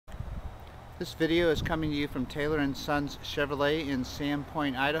This video is coming to you from Taylor & Sons Chevrolet in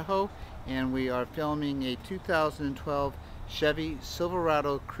Sandpoint, Idaho, and we are filming a 2012 Chevy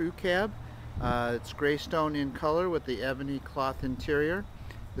Silverado crew cab. It's gray stone in color with the ebony cloth interior.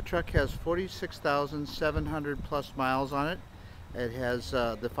 The truck has 46,700 plus miles on it. It has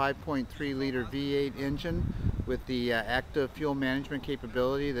the 5.3 liter V8 engine with the active fuel management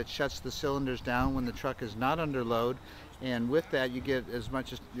capability that shuts the cylinders down when the truck is not under load, and with that you get as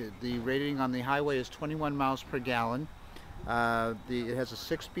much as the rating on the highway is 21 miles per gallon. It has a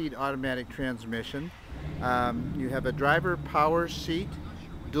 6-speed automatic transmission. You have a driver power seat,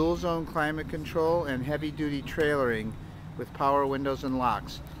 dual zone climate control, and heavy duty trailering with power windows and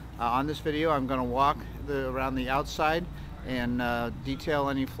locks. On this video I'm going to walk around the outside and detail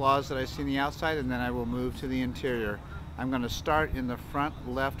any flaws that I see in the outside, and then I will move to the interior. I'm going to start in the front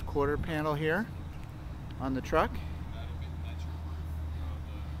left quarter panel here on the truck.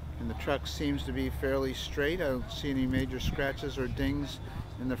 And the truck seems to be fairly straight. I don't see any major scratches or dings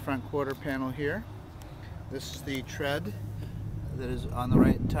in the front quarter panel here. This is the tread that is on the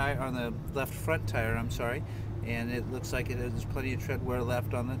right tire, on the left front tire, I'm sorry, and it looks like there's plenty of tread wear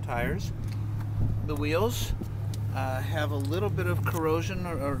left on the tires. The wheels have a little bit of corrosion,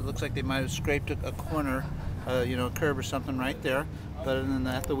 or it looks like they might have scraped a corner, you know, a curb or something right there. But other than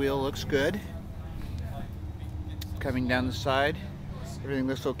that, the wheel looks good. Coming down the side, everything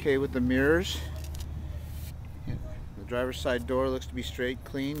looks okay with the mirrors. The driver's side door looks to be straight,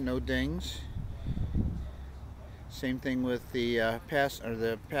 clean, no dings. Same thing with the passenger,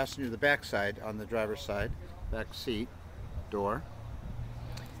 the back side on the driver's side, back seat door,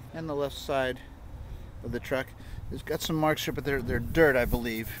 and the left side of the truck. It's got some marks here, but they're dirt, I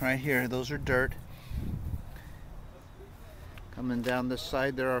believe. Right here, those are dirt. Coming down this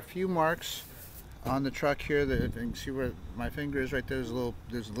side, there are a few marks on the truck here. That, if you can see where my finger is right there,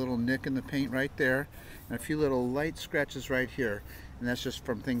 there's a little nick in the paint right there, and a few little light scratches right here. And that's just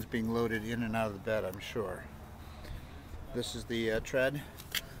from things being loaded in and out of the bed, I'm sure. This is the tread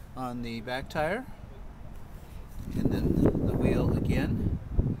on the back tire, and then the wheel again.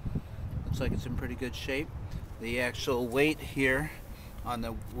 Looks like it's in pretty good shape. The actual weight here on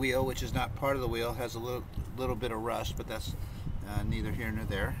the wheel, which is not part of the wheel, has a little bit of rust, but that's neither here nor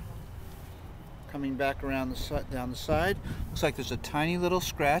there. Coming back around down the side, looks like there's a tiny little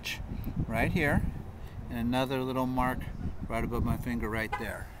scratch right here, and another little mark right above my finger right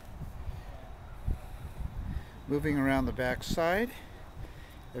there. Moving around the back side,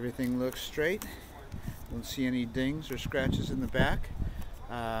 everything looks straight. Don't see any dings or scratches in the back.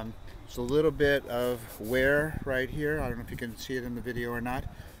 There's a little bit of wear right here. I don't know if you can see it in the video or not.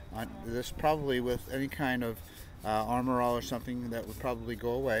 This probably, with any kind of Armor All or something, that would probably go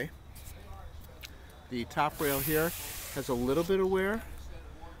away. The top rail here has a little bit of wear,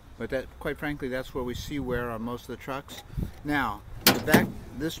 but that, quite frankly, that's where we see wear on most of the trucks. Now,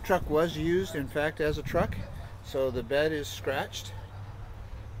 this truck was used, in fact, as a truck, so the bed is scratched.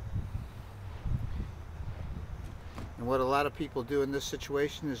 And what a lot of people do in this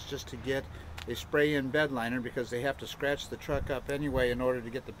situation is just to get a spray-in bed liner, because they have to scratch the truck up anyway in order to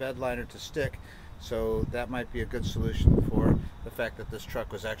get the bed liner to stick. So that might be a good solution for the fact that this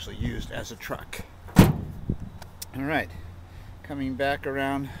truck was actually used as a truck. Alright, coming back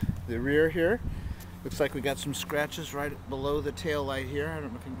around the rear here, looks like we got some scratches right below the tail light here. I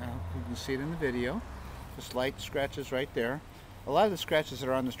don't know if you can see it in the video. Just light scratches right there. A lot of the scratches that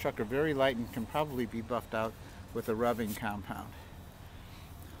are on this truck are very light and can probably be buffed out with a rubbing compound.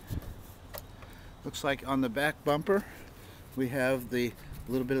 Looks like on the back bumper we have the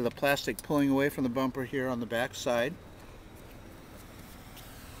little bit of the plastic pulling away from the bumper here on the back side.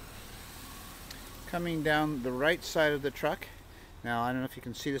 Coming down the right side of the truck, now I don't know if you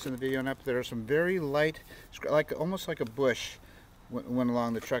can see this in the video or not, but there are some very light, almost like a bush went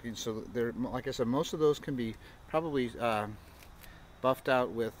along the trucking. So there, like I said, most of those can be probably buffed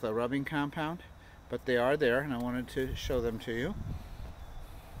out with a rubbing compound, but they are there, and I wanted to show them to you.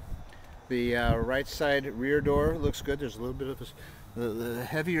 The right side rear door looks good. There's a little bit of the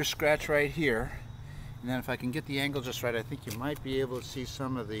heavier scratch right here, and then if I can get the angle just right, I think you might be able to see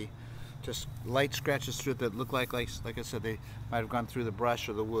some of the just light scratches through it that look like I said, they might have gone through the brush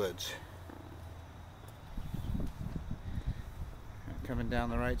or the woods. Coming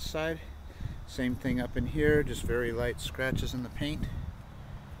down the right side, same thing up in here, just very light scratches in the paint.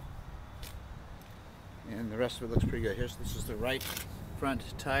 And the rest of it looks pretty good. This is the right front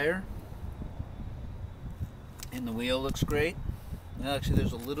tire, and the wheel looks great. Now, actually,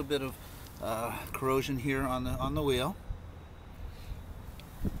 there's a little bit of corrosion here on the wheel.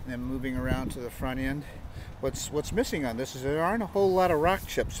 And then moving around to the front end, What's missing on this is there aren't a whole lot of rock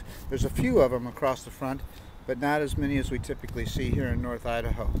chips. There's a few of them across the front, but not as many as we typically see here in North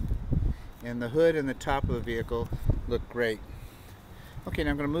Idaho. And the hood and the top of the vehicle look great. Okay, now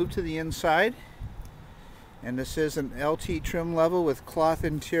I'm going to move to the inside. And this is an LT trim level with cloth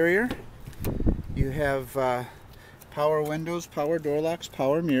interior. You have power windows, power door locks,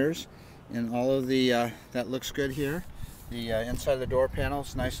 power mirrors, and all of the, that looks good here. The inside of the door panel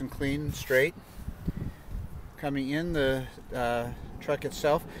is nice and clean and straight. Coming in the truck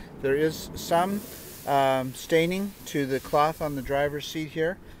itself, there is some staining to the cloth on the driver's seat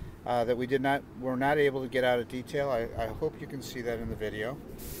here that were not able to get out of detail. I hope you can see that in the video.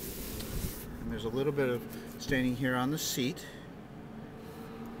 And there's a little bit of staining here on the seat.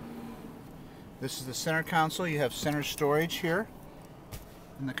 This is the center console. You have center storage here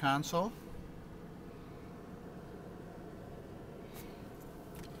in the console.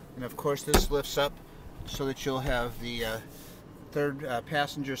 And of course this lifts up so that you'll have the third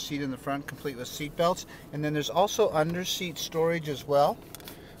passenger seat in the front, complete with seat belts. And then there's also under seat storage as well,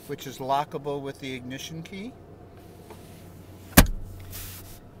 which is lockable with the ignition key.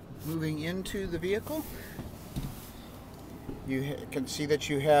 Moving into the vehicle, you can see that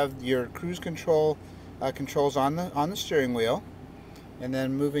you have your cruise control controls on the steering wheel. And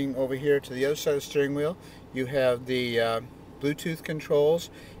then moving over here to the other side of the steering wheel, you have the Bluetooth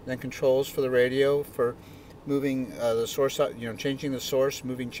controls, and then controls for the radio for moving the source, changing the source,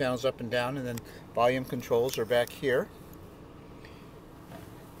 moving channels up and down, and then volume controls are back here.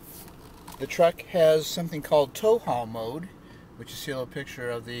 The truck has something called tow haul mode, which you see a little picture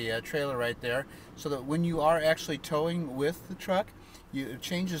of the trailer right there, so that when you are actually towing with the truck, it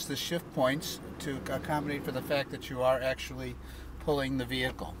changes the shift points to accommodate for the fact that you are actually pulling the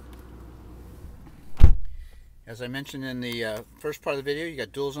vehicle. As I mentioned in the first part of the video, you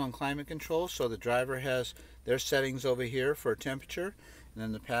got dual zone climate control, so the driver has their settings over here for temperature, and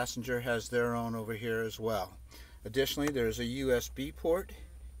then the passenger has their own over here as well. Additionally, there's a USB port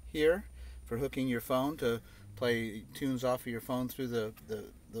here for hooking your phone to play tunes off of your phone through the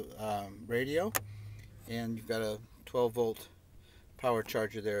radio, and you've got a 12-volt power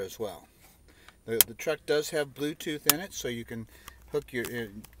charger there as well. The truck does have Bluetooth in it, so you can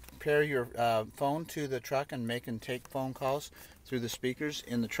pair your phone to the truck and make and take phone calls through the speakers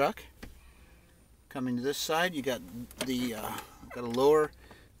in the truck. Coming to this side, you got the got a lower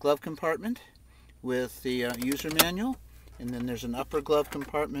glove compartment with the user manual, and then there's an upper glove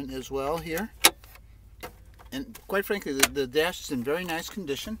compartment as well here. And quite frankly, the dash is in very nice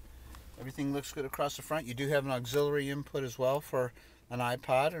condition. Everything looks good across the front. You do have an auxiliary input as well for an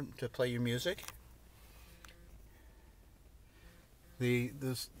iPod or to play your music. The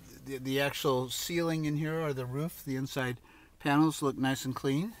actual ceiling in here, or the roof, the inside panels look nice and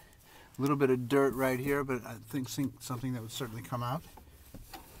clean. A little bit of dirt right here, but I think something that would certainly come out.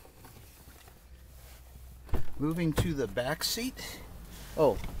 Moving to the back seat.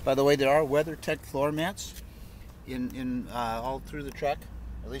 Oh, by the way, there are WeatherTech floor mats in all through the truck.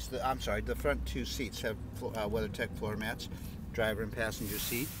 At least the front two seats have WeatherTech floor mats, driver and passenger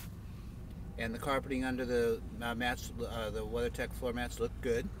seat. And the carpeting under the mats, the WeatherTech floor mats, look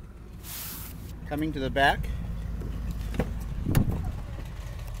good. Coming to the back.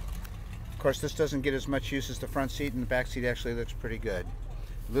 Of course, this doesn't get as much use as the front seat, and the back seat actually looks pretty good.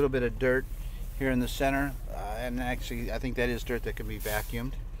 A little bit of dirt here in the center, and actually I think that is dirt that can be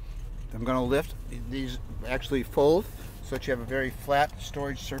vacuumed. I'm going to lift. These actually fold so that you have a very flat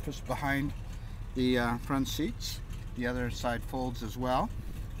storage surface behind the front seats. The other side folds as well.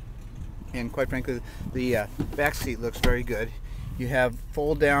 And quite frankly, the back seat looks very good. You have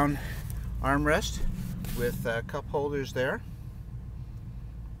fold down armrest with cup holders there.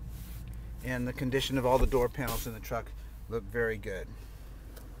 And the condition of all the door panels in the truck look very good.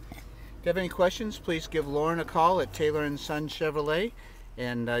 If you have any questions, please give Lauren a call at Taylor & Son Chevrolet,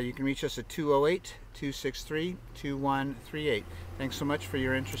 and you can reach us at 208-263-2138. Thanks so much for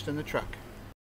your interest in the truck.